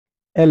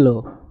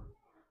Hello,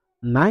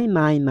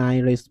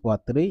 999 raised to power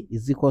 3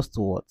 is equals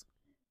to what?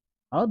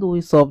 How do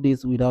we solve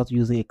this without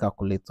using a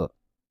calculator?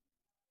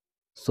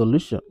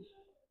 Solution.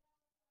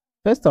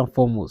 First and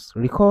foremost,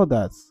 recall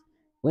that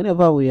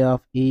whenever we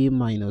have a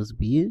minus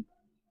b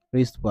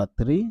raised to power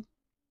 3,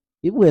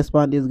 if we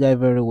expand this guy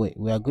very well,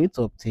 we are going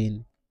to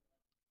obtain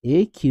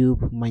a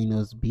cube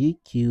minus b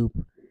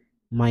cube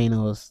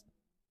minus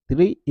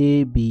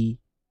 3ab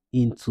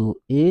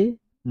into a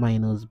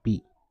minus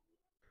b.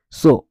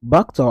 So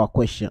back to our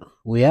question.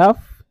 We have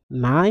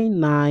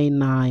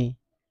 999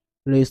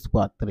 raised to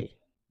power 3.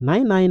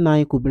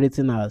 999 could be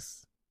written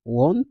as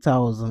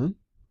 1000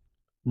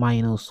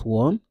 minus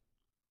 1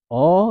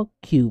 or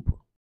cube.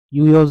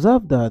 You will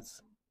observe that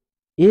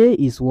A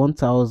is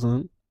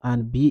 1000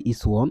 and B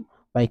is 1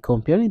 by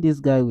comparing this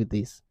guy with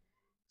this.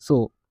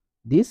 So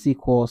this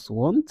equals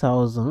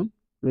 1000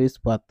 raised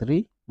to power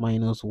 3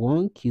 minus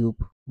 1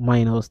 cube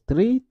minus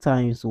 3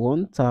 times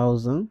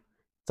 1000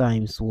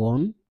 times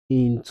 1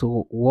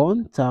 into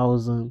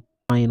 1000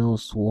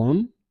 minus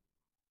 1.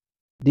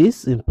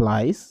 This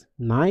implies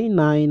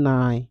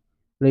 999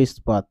 raised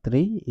to power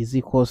 3 is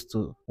equals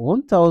to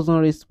 1000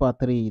 raised to power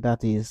 3,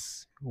 that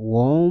is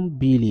 1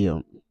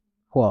 billion.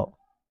 Wow.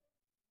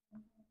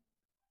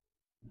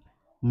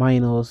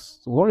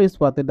 Minus 1 raised to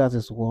power 3, that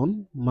is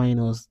 1,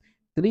 minus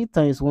 3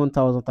 times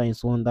 1000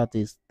 times 1, that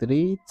is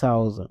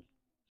 3000,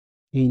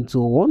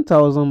 into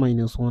 1000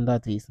 minus 1,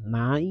 that is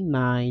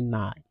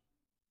 999.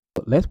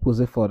 Let's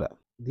proceed further.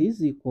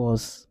 This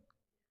equals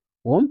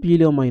 1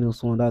 billion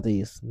minus 1, that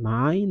is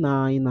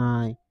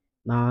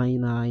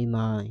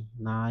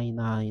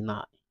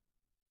 999,999,999,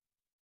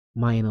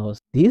 minus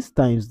this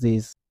times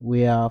this,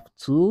 we have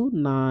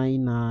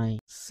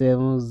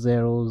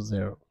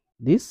 299,700.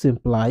 This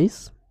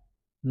implies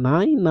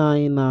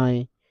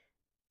 999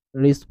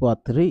 raised to power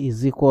 3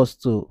 is equals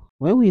to,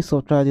 when we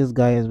subtract these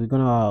guys, we're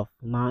gonna have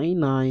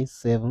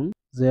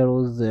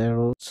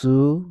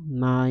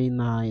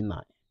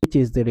 997,002,999, which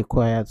is the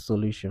required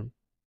solution.